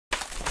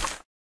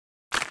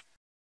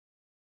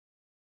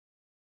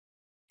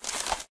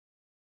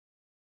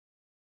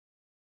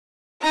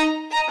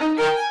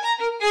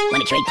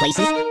Want to trade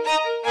places?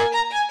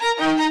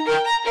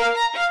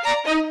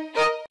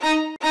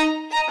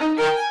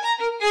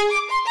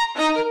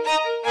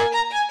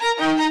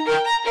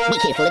 Be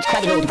careful, it's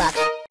quite an old box.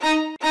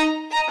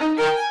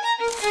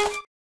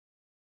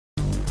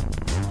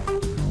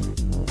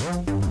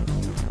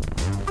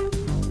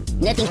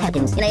 Nothing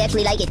happens, and I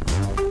actually like it.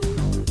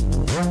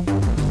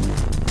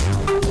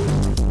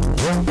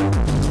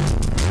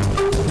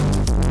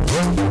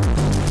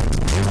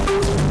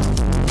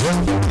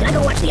 Can I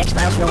go watch the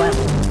X-Files for a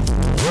while?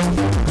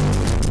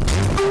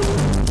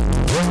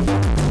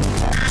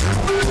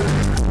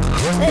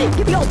 Hey,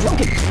 get me all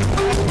broken!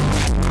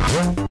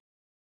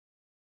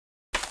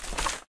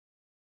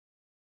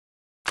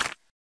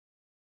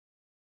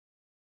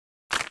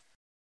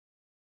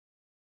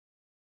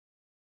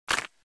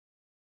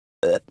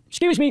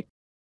 Excuse me.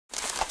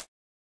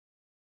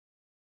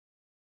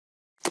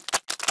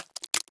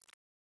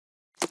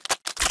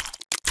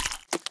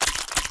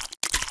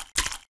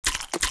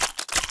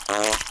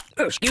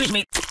 Oh, excuse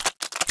me.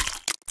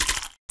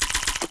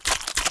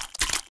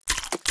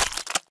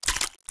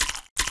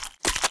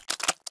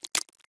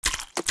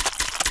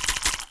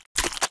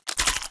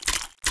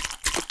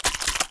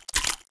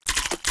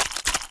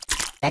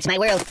 That's my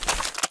world.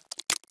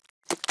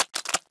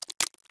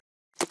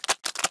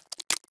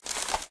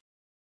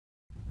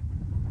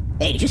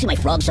 Hey, did you see my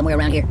frog somewhere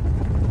around here?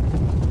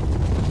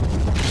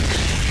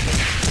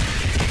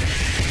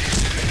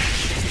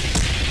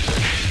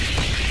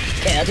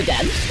 Care to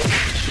dance?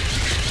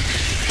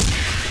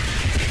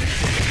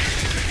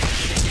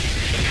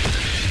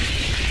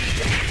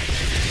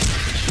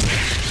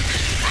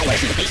 I want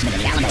to see the basement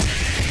of the Alamo.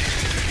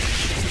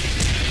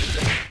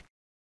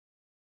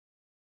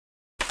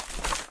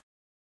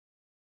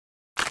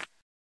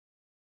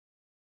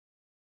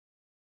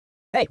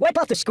 Hey, wipe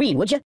off the screen,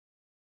 would you?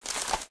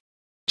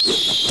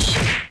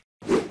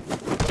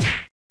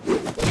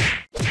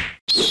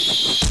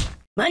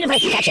 Mind if I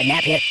catch a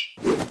nap here?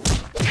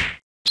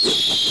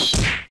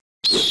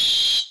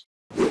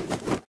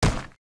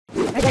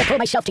 I gotta pull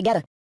myself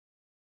together.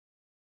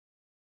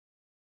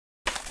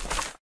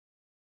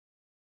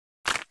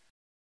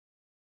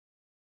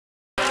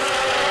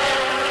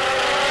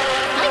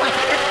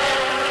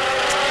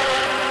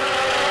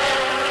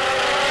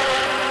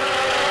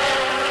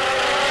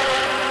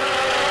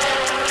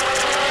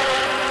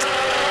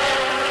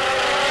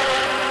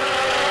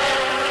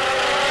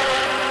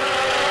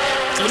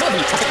 Do you know of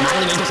any puppet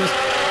modeling agencies?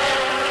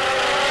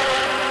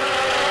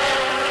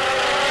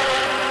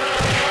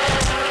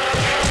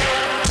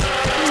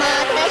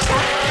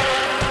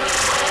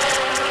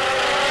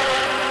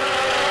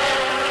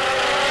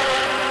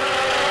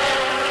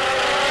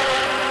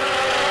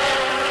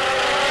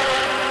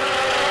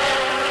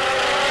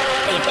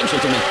 Pay attention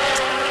to me.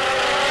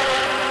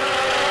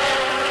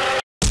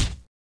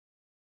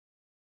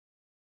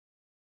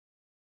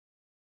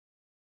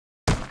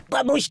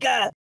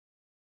 Babushka!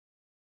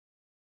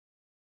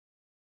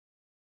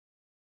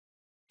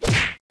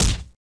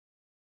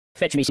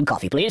 Fetch me some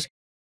coffee, please.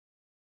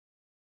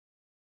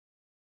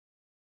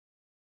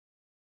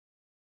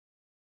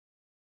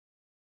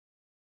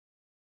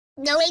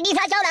 No, hey,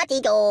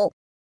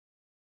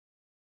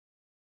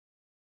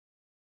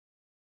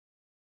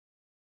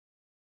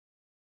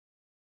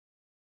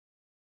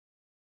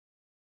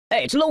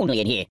 it's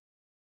lonely in here.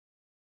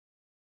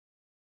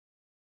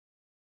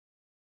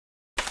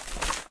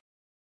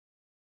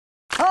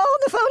 Hold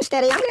the phone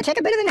steady. I'm gonna take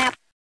a bit of a nap.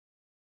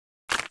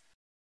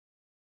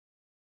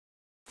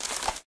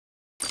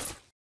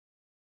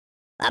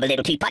 I'm a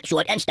little teapot,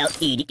 short and stout.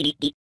 Can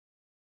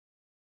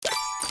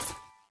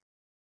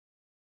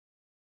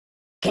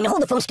you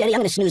hold the phone steady? I'm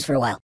gonna snooze for a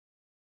while.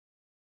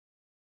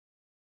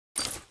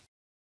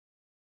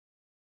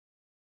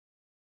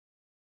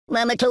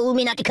 Mama told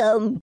me not to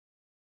come.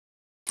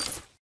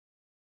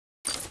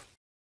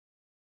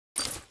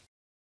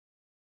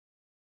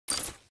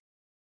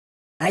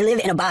 I live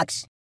in a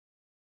box.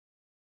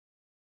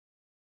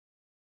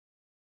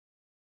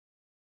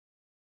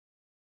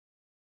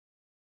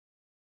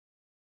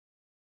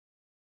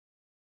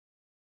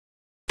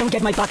 Don't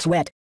get my box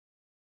wet.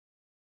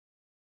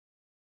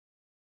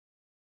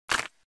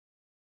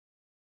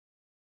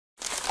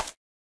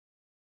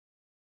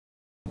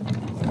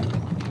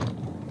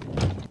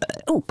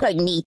 Oh,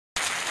 pardon me.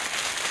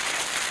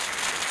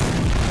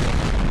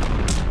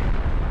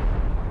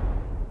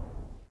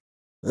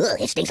 Ugh,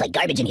 it stinks like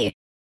garbage in here.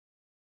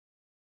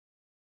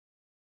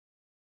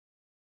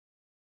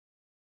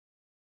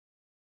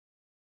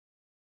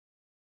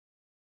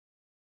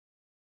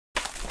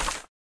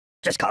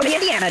 Just call me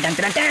Indiana, dun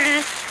dun dun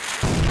dun!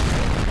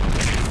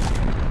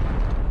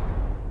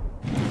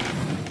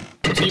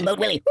 Steamboat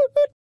Willie.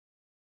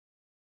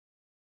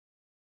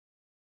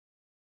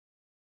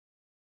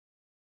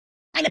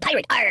 I'm a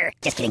pirate, arr!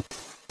 Just kidding.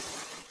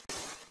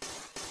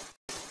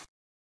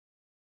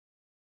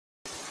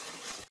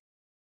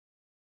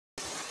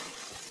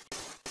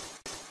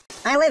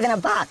 I live in a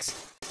box.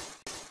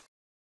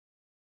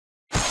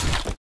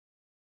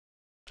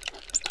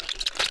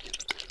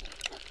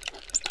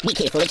 Be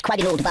careful, it's quite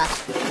an old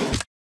box.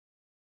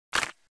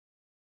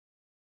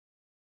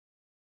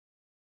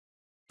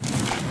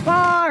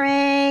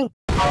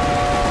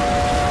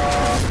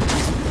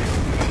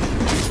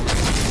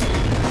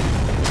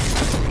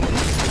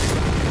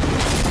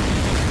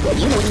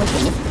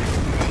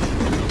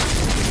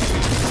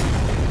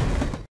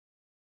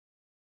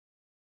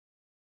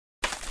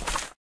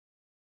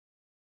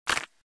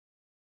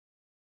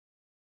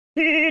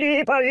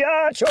 Tiri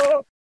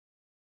pagliaccio!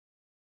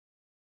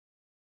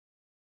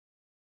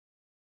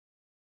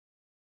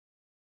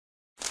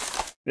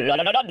 La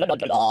la la la la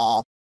la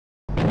la.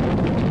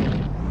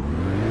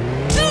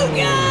 Oh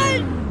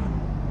God!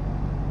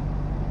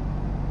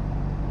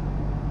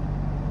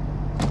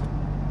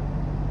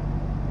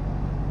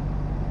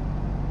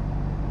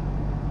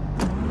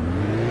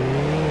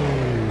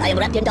 I am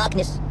wrapped in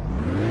darkness.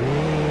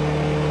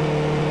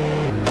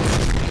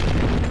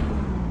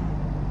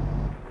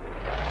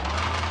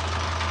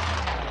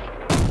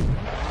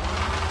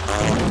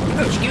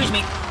 Oh, excuse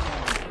me.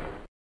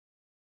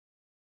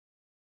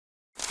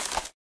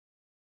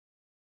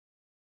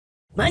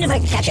 Mind if I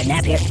catch a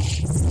nap here?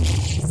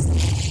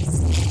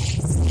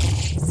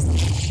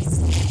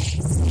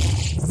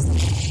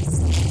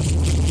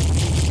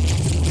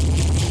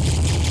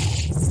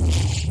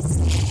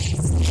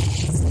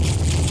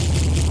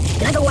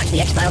 Can I go watch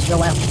the X-Files for a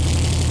while?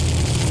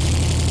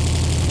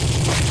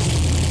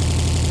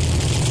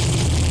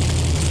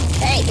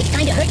 Hey, it's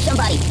time to hurt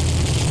somebody.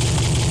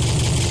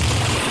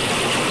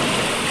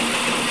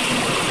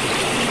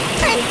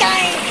 I'm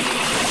dying!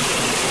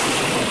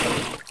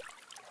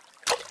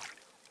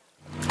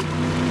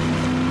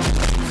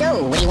 So,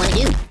 what do you want to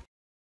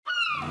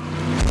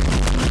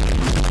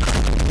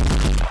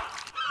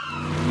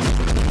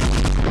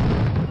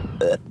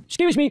do?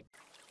 Excuse me.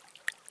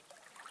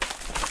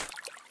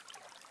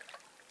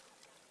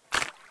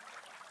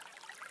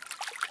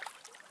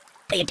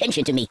 Pay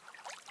attention to me.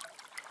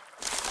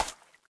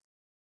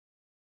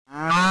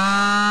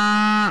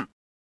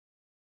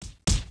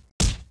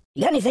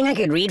 You got anything I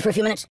could read for a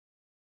few minutes?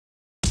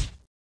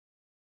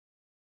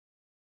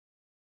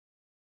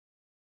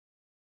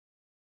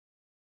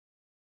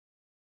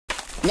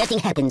 Nothing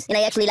happens, and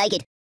I actually like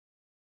it.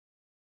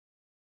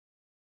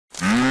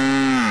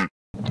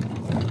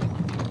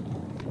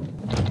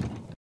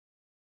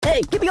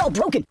 Hey, get me all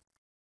broken!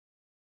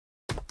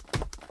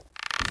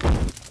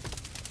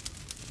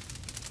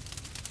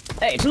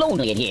 Hey, it's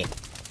lonely in here.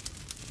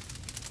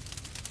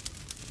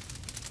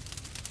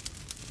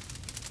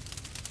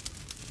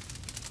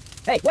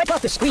 Hey, wipe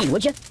off the screen,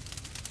 would you?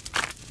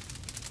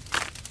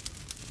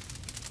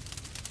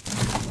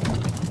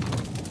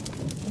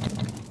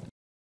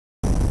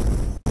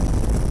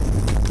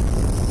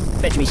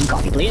 Fetch me some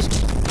coffee, please.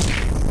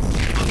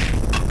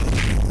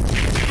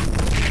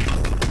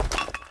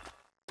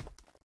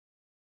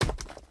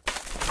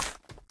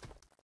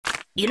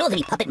 Do you know of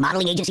any puppet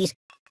modeling agencies?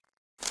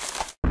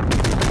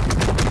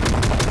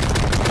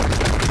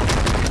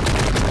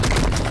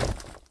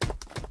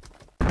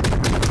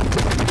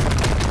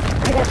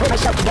 I gotta pull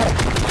myself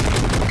together.